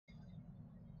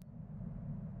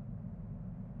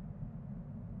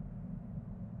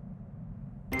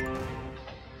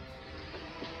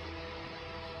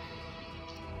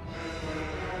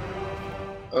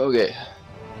Okay,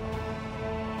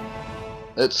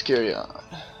 let's carry on.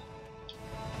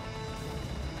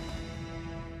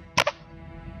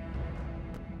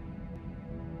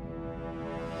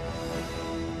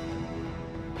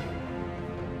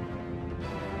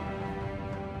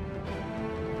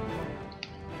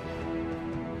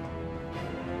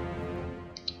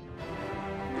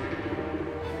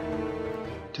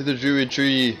 To the druid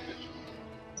tree,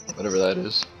 whatever that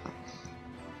is.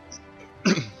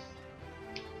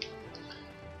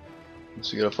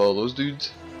 So you gotta follow those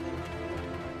dudes.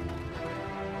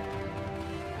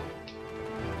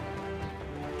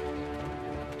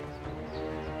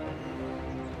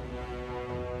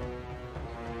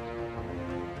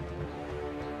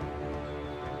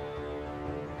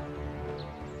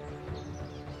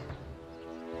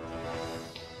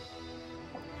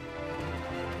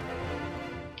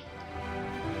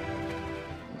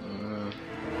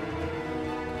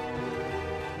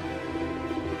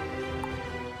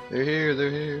 They're here, they're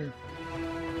here.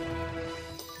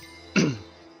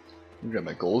 Grab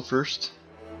my gold first.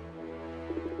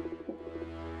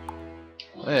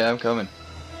 Hey, I'm coming.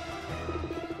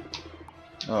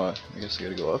 Oh, I guess I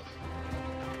gotta go up.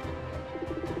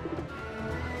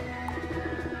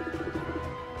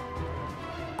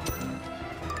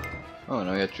 Oh,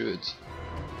 now I got druids.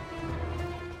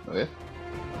 Okay.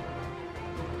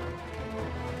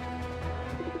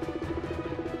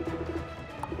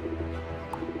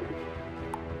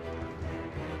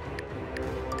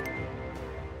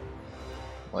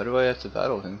 Why do I have to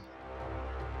battle him?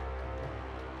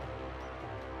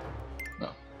 No.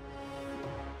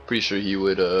 Pretty sure he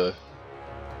would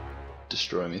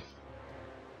destroy me.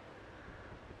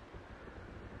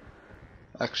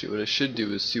 Actually, what I should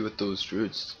do is see what those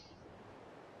druids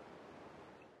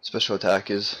special attack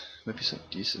is. Might be something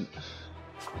decent.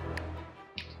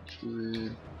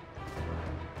 Druid.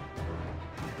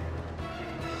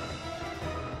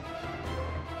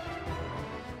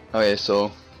 Okay,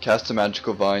 so cast a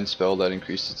magical vine spell that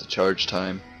increases the charge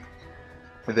time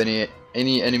of any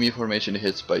enemy formation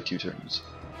hits by 2 turns.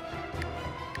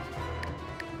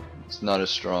 It's not as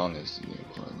strong as the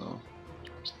unicorn though,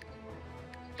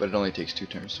 but it only takes 2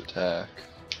 turns to attack.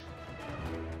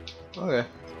 Okay.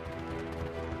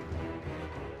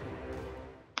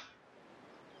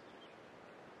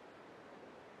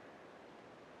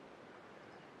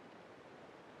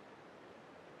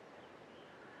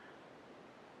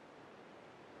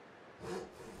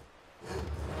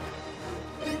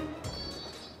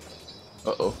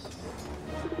 Uh-oh.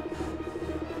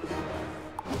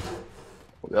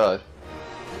 Oh god.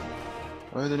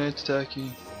 Why are the knights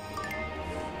attacking?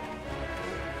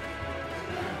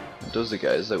 Those are the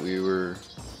guys that we were...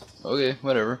 Okay,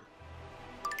 whatever.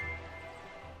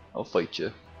 I'll fight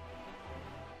you.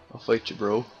 I'll fight you,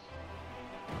 bro.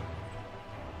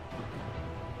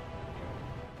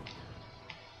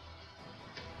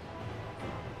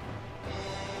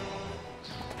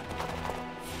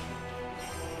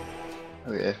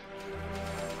 Okay.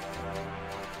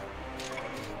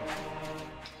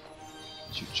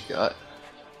 See what you got.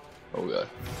 Oh god.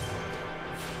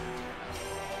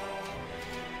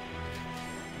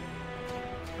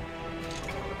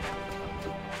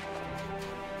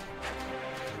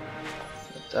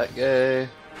 Got that guy.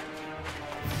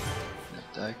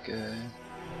 Got that guy.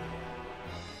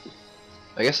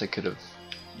 I guess I could have.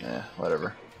 Yeah,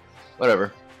 whatever.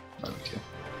 Whatever. Okay.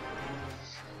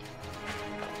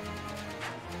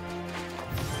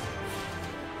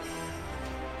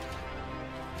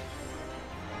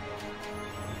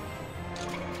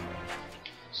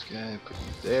 This guy, put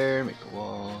you there, make a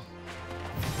wall.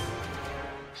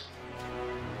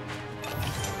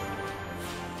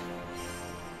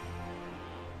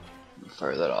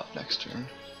 Fire that off next turn.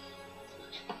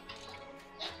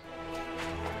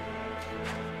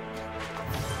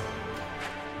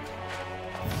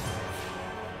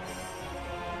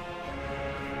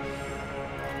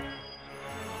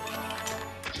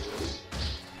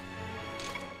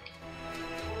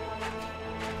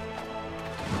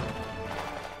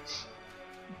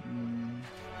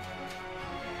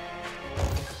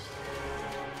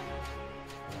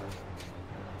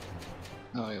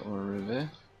 Oh, I got more Rivet.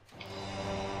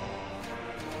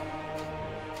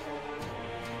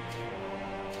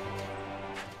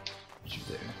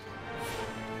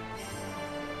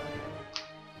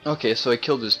 Okay, so I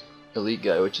killed this elite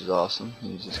guy, which is awesome.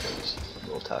 He's just got his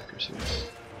little attacker suit.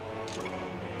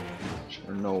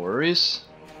 Sure, no worries.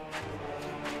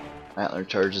 Antler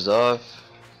charges off,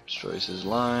 destroys his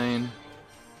line.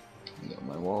 I got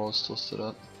my walls still set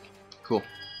up. Cool.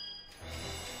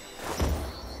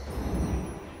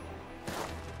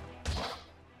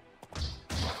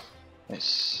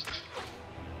 Nice.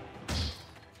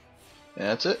 And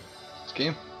that's it. It's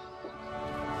game.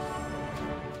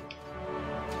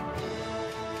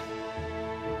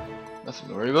 Nothing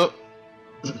to worry about.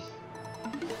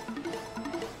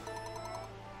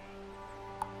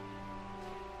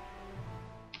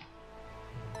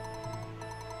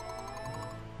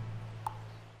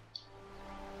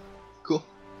 Cool.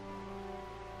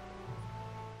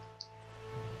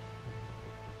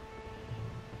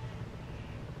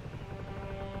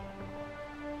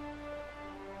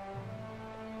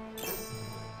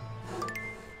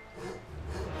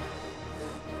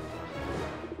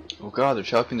 Oh god, they're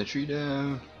chopping the tree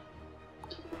down.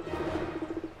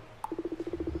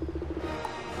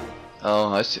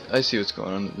 Oh, I see what's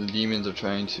going on. The demons are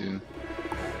trying to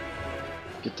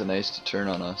get the knights to turn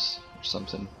on us or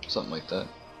something like that.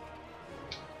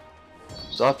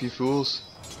 Stop, you fools.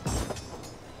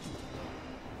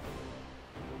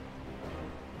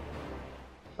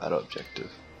 Battle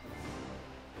objective.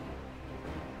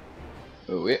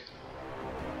 Oh wait.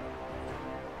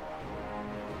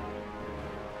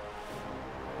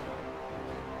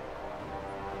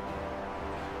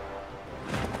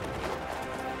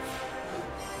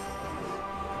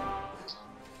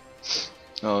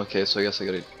 Oh, okay, so I guess I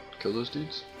gotta kill those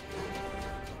dudes.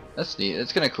 That's neat.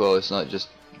 It's kinda cool. It's not just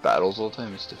battles all the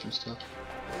time, it's different stuff.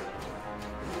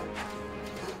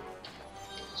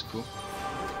 It's cool.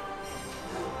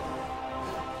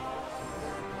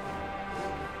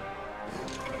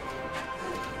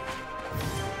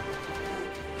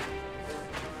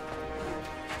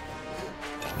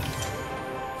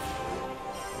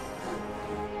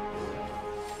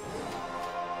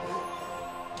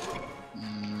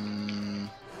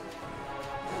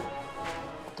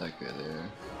 That guy there.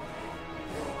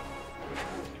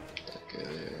 That guy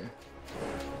there.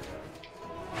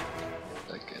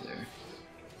 That guy there.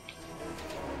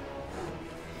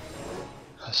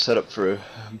 I'll set up for a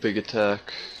big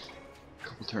attack a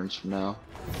couple turns from now.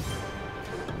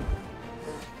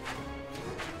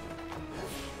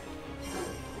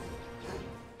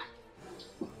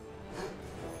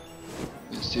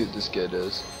 Let's see what this guy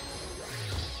does.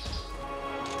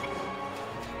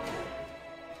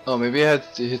 Oh, maybe I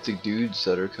had to hit the dudes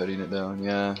that are cutting it down.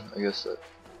 Yeah, I guess that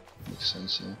makes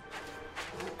sense, yeah.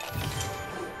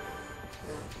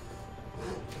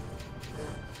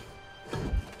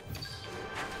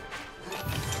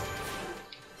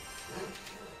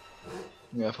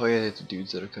 Yeah, I probably hit the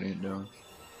dudes that are cutting it down.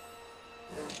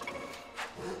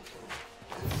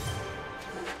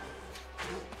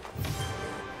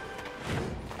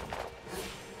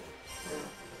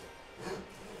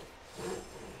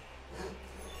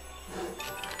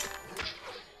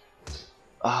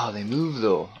 Ah, they move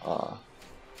though. Ah.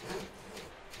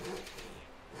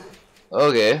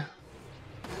 Okay. A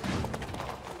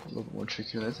little bit more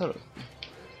trickier than I thought it would be.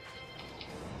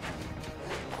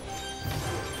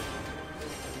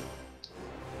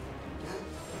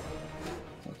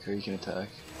 Okay, you can attack.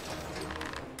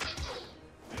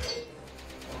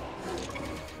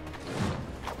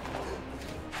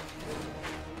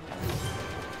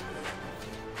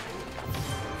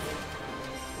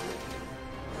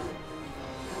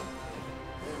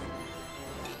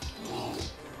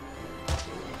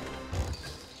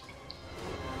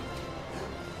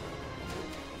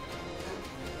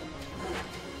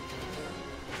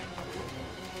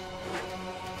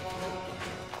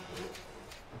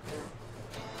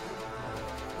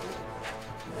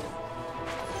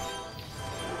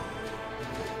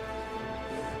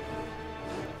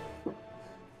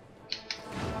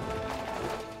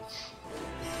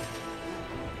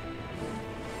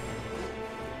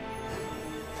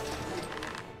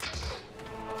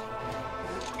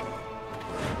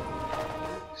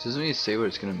 This doesn't really say where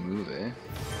it's gonna move, eh?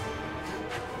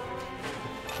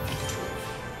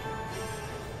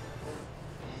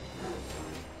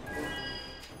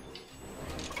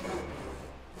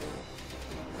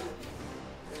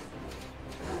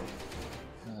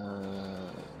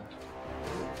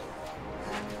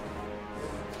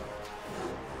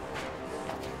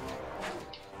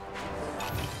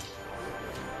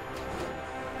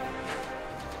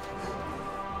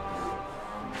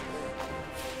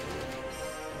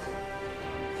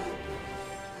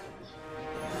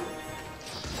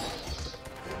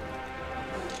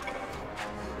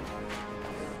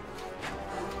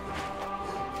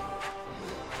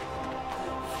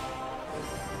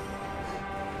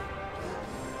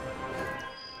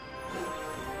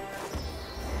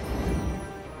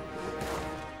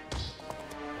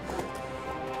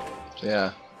 So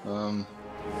yeah,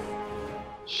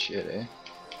 shit, eh?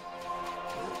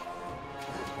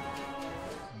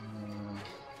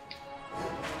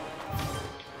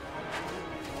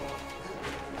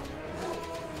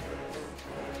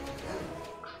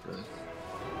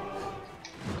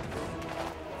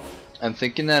 I'm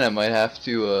thinking that I might have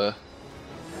to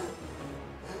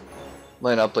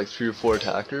line up like 3 or 4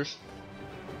 attackers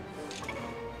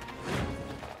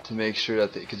to make sure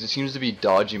that they, because it seems to be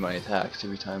dodging my attacks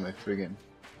every time I friggin'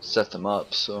 set them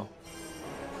up. So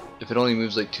if it only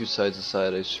moves like 2 sides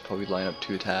aside, I should probably line up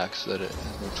 2 attacks so that it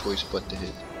has no choice but to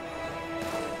hit.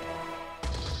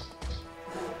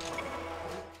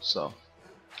 So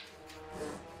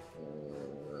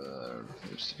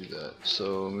just to do that.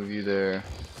 So move you there.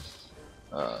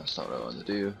 That's not what I wanted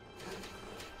to do.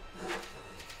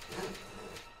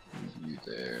 Move you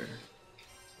there.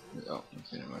 Oh,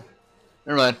 okay, never mind.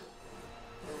 Never mind.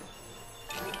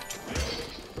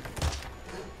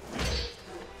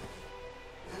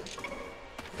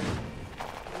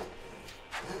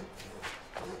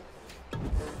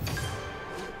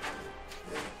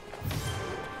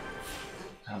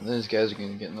 Oh, these guys are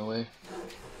gonna get in the way.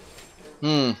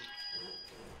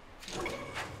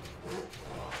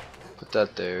 Put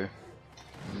that there.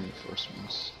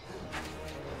 Reinforcements.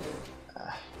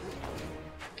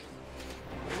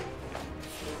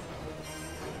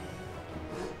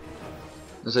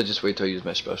 Unless I just wait till I use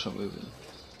my special move and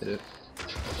hit it.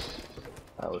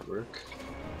 That would work.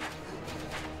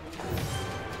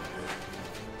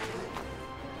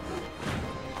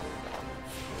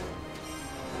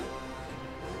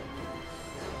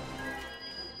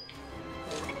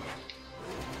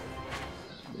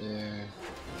 There.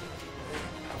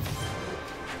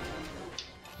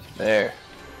 There.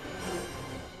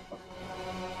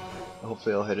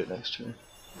 Hopefully I'll hit it next turn.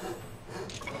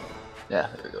 Yeah,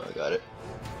 there we go, I got it.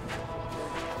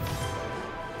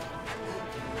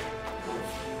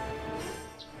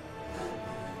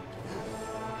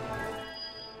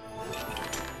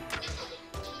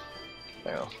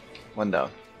 There we go. 1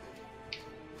 down.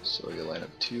 So I gotta line up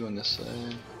 2 on this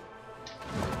side.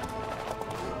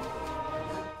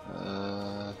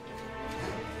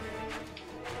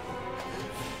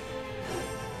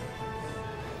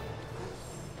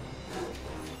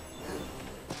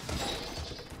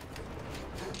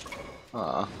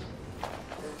 Aw.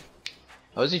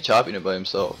 How is he chopping it by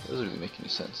himself? That doesn't really make any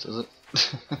sense, does it?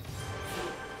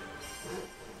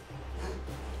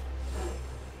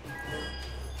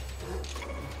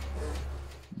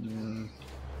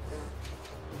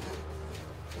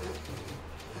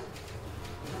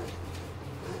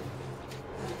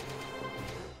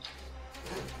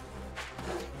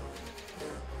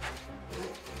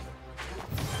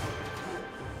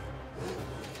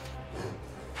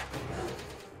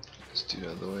 Let's do it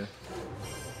out of the way.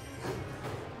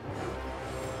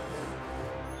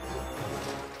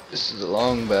 This is a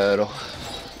long battle.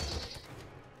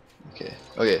 Okay,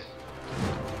 okay.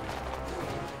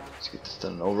 Let's get this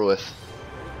done and over with.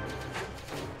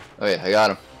 Okay, I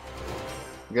got him.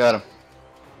 I got him.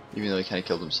 Even though he kinda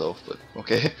killed himself, but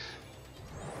okay.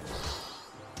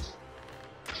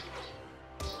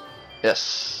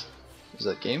 Yes. Is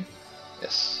that game?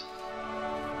 Yes.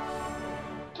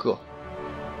 Cool.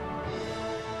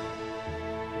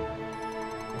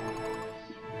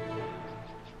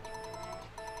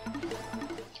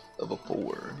 Level 4.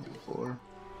 Level 4.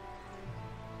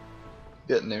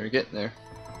 Getting there, getting there.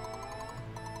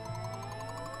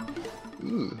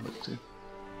 Ooh, level 2.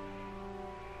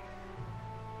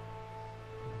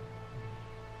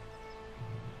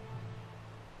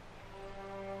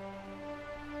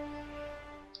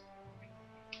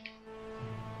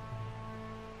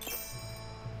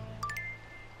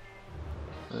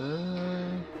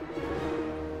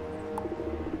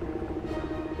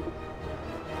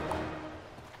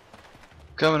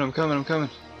 I'm coming.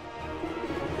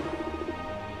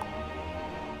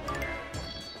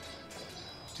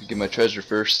 To get my treasure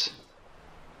first.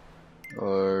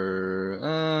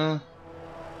 Or,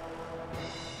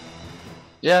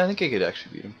 yeah, I think I could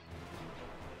actually beat him.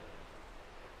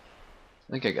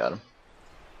 I think I got him.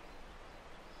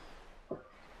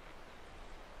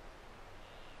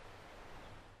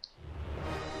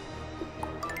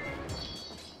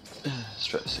 Let's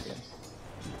try this again.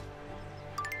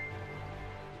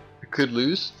 I could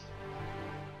lose.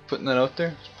 Putting that out there,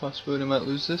 there's a possibility I might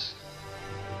lose this.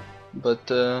 But,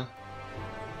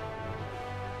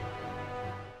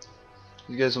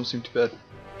 you guys don't seem too bad.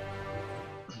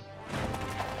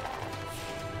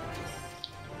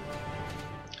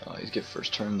 Oh, he's get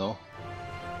first turn though.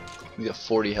 He got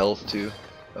 40 health too.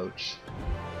 Ouch.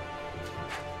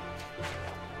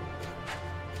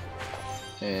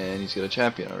 And he's got a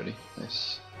champion already.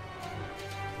 Nice.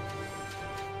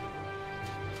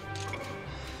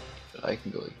 But I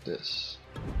can go like this.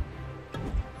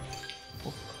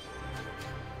 Oh.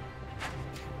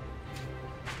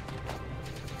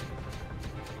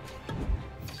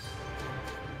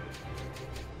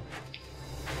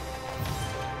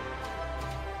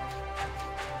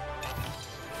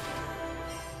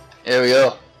 There we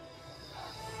go.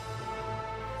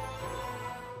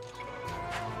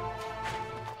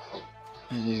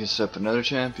 And you can set up another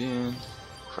champion.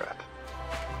 Crap.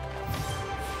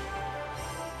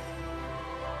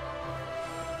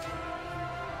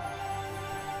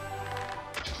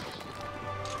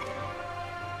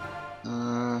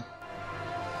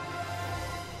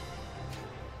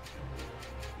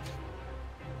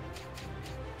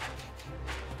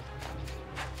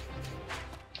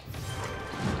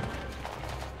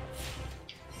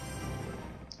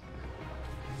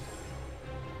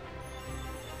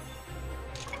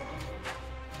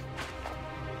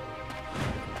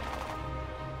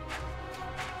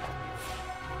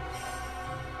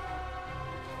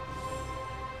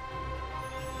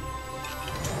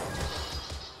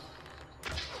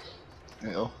 There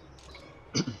we go.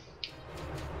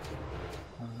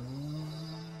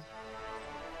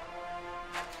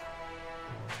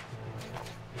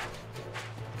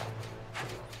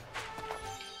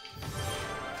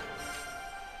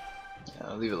 Yeah,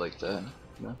 I'll leave it like that.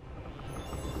 No.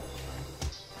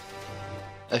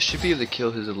 I should be able to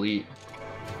kill his elite.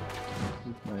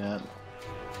 Where am I at?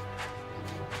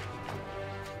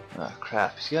 Ah,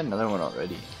 crap. He's got another one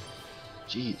already.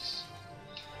 Jeez.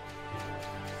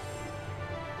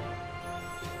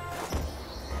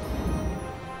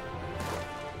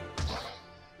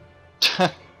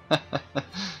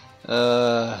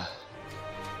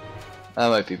 I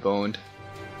might be boned.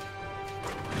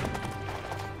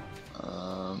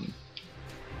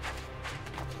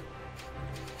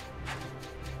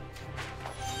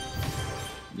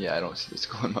 Yeah, I don't see this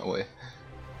going my way.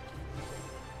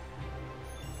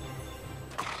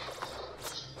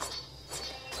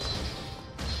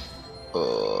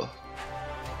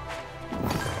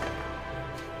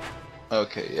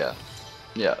 Okay, yeah.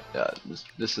 Yeah,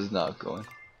 this is not going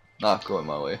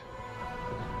my way.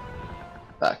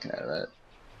 Backing out of that.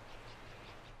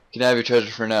 You can have your treasure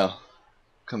for now.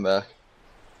 Come back.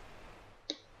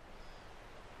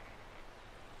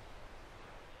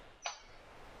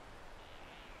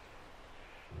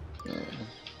 Yeah.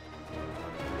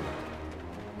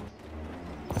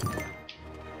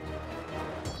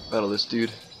 Battle this dude.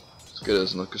 This guy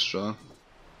doesn't look as strong.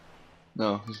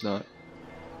 No, he's not.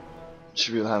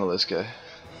 Should be able to handle this guy.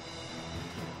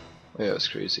 Oh, yeah, it's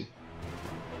crazy.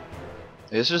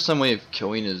 I guess there's some way of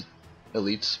killing his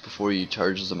elites before he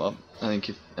charges them up. I think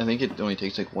it only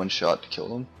takes like one shot to kill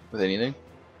them with anything.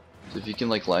 So if you can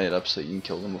like line it up so you can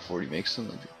kill them before he makes them,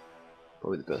 that'd be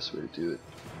probably the best way to do it.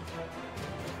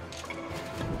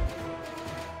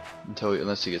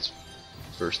 Unless he gets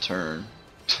first turn.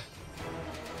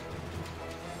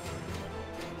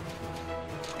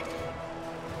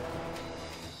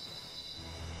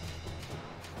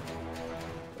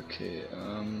 Okay,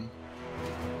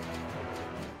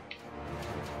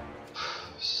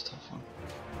 this is a tough one.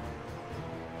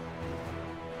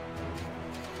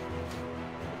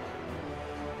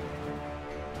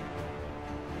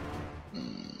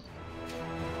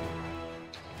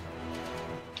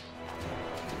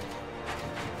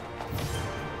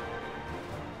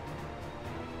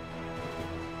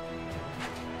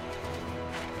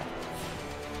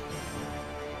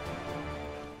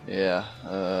 Yeah,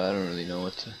 I don't really know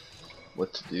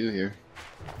what to do here.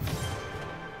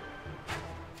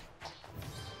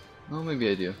 Well, maybe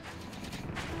I do.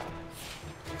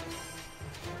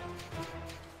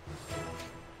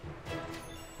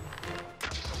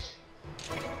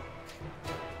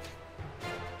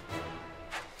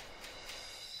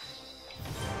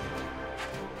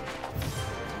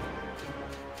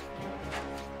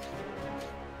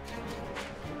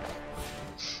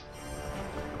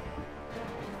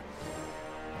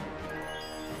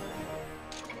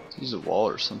 Use a wall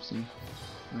or something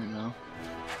right now.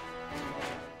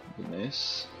 That'd be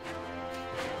nice.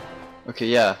 Okay,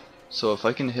 yeah. So if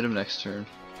I can hit him next turn,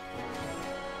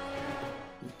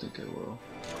 I think I will.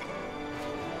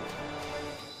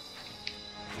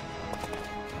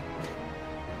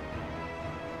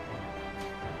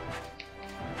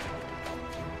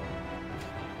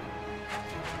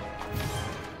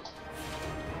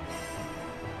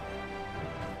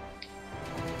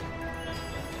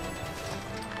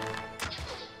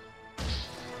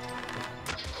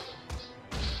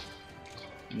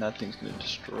 And that thing's gonna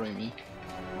destroy me.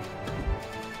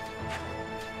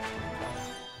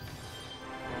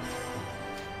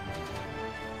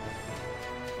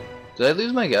 Did I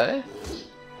lose my guy?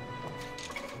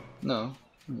 No,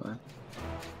 never mind.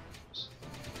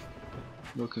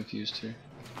 A little confused here.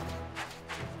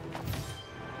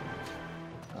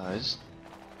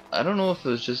 I don't know if it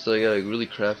was just that I got a really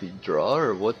crappy draw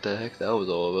or what the heck that was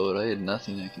all about. I had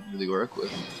nothing I could really work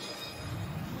with.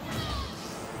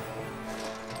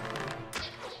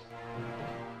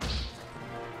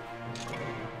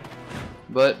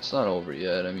 But it's not over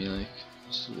yet. I mean, like,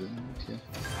 okay.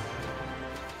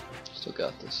 Still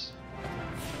got this.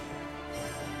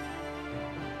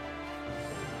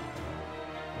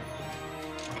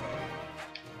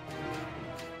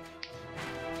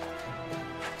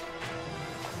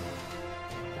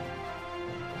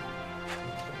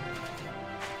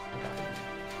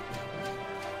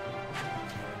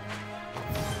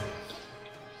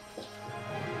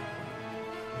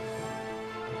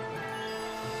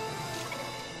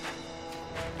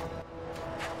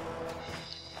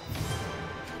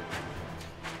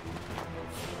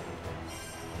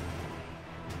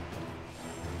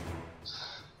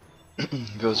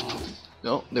 Goes.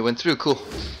 No, they went through. Cool.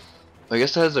 I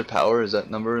guess that has their power. Is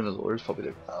that number in the lore is probably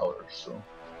their power. So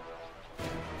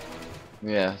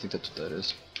yeah, I think that's what that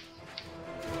is.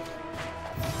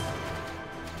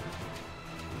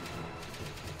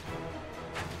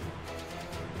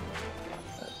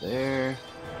 That there.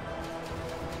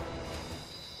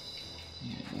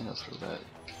 And I'll throw that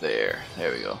there.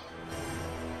 There we go.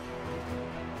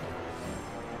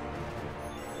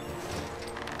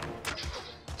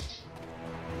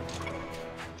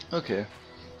 Okay,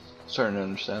 starting to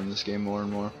understand this game more and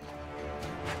more.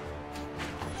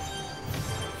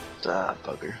 Ah,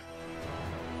 bugger.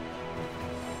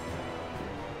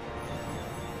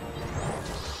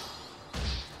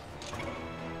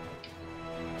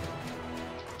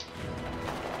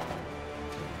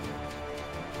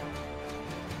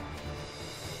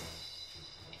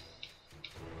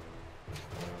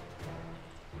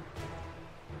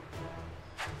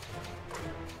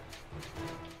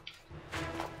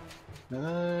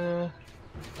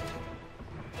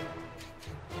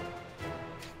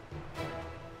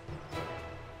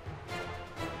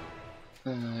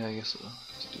 I guess I'll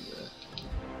have to do that.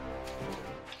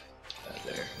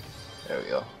 There. There we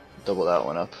go. Double that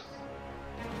one up.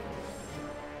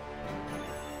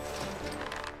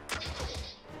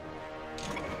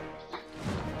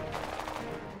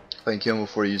 If I can kill him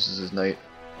before he uses his knight.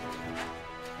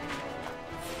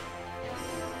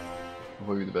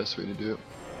 Probably the best way to do it.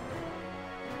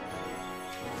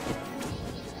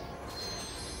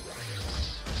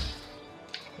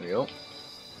 There we go.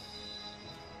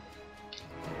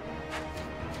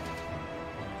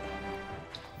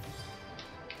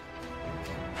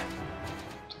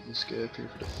 This guy up here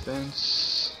for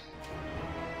defense.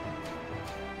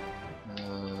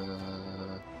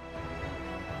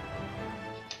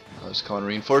 Let's call in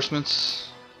reinforcements.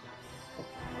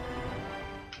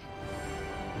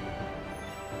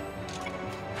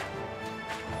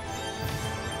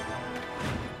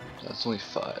 That's only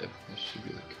 5. That should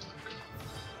be like.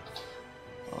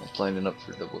 Oh, it's lining up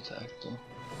for double attack though.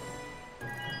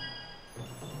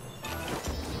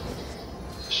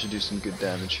 Should do some good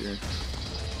damage here.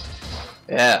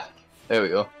 Yeah, there we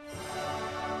go.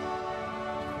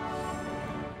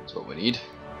 That's what we need.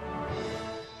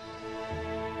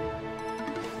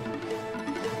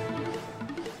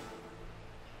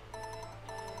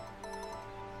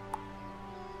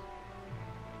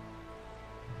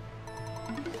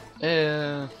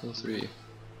 Yeah, level 3.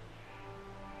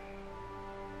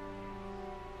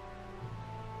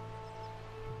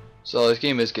 So this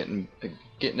game is getting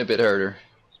a bit harder.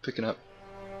 It's picking up.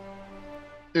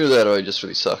 Either that or I just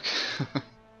really suck.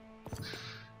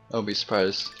 I'll be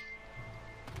surprised.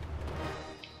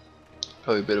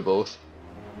 Probably a bit of both.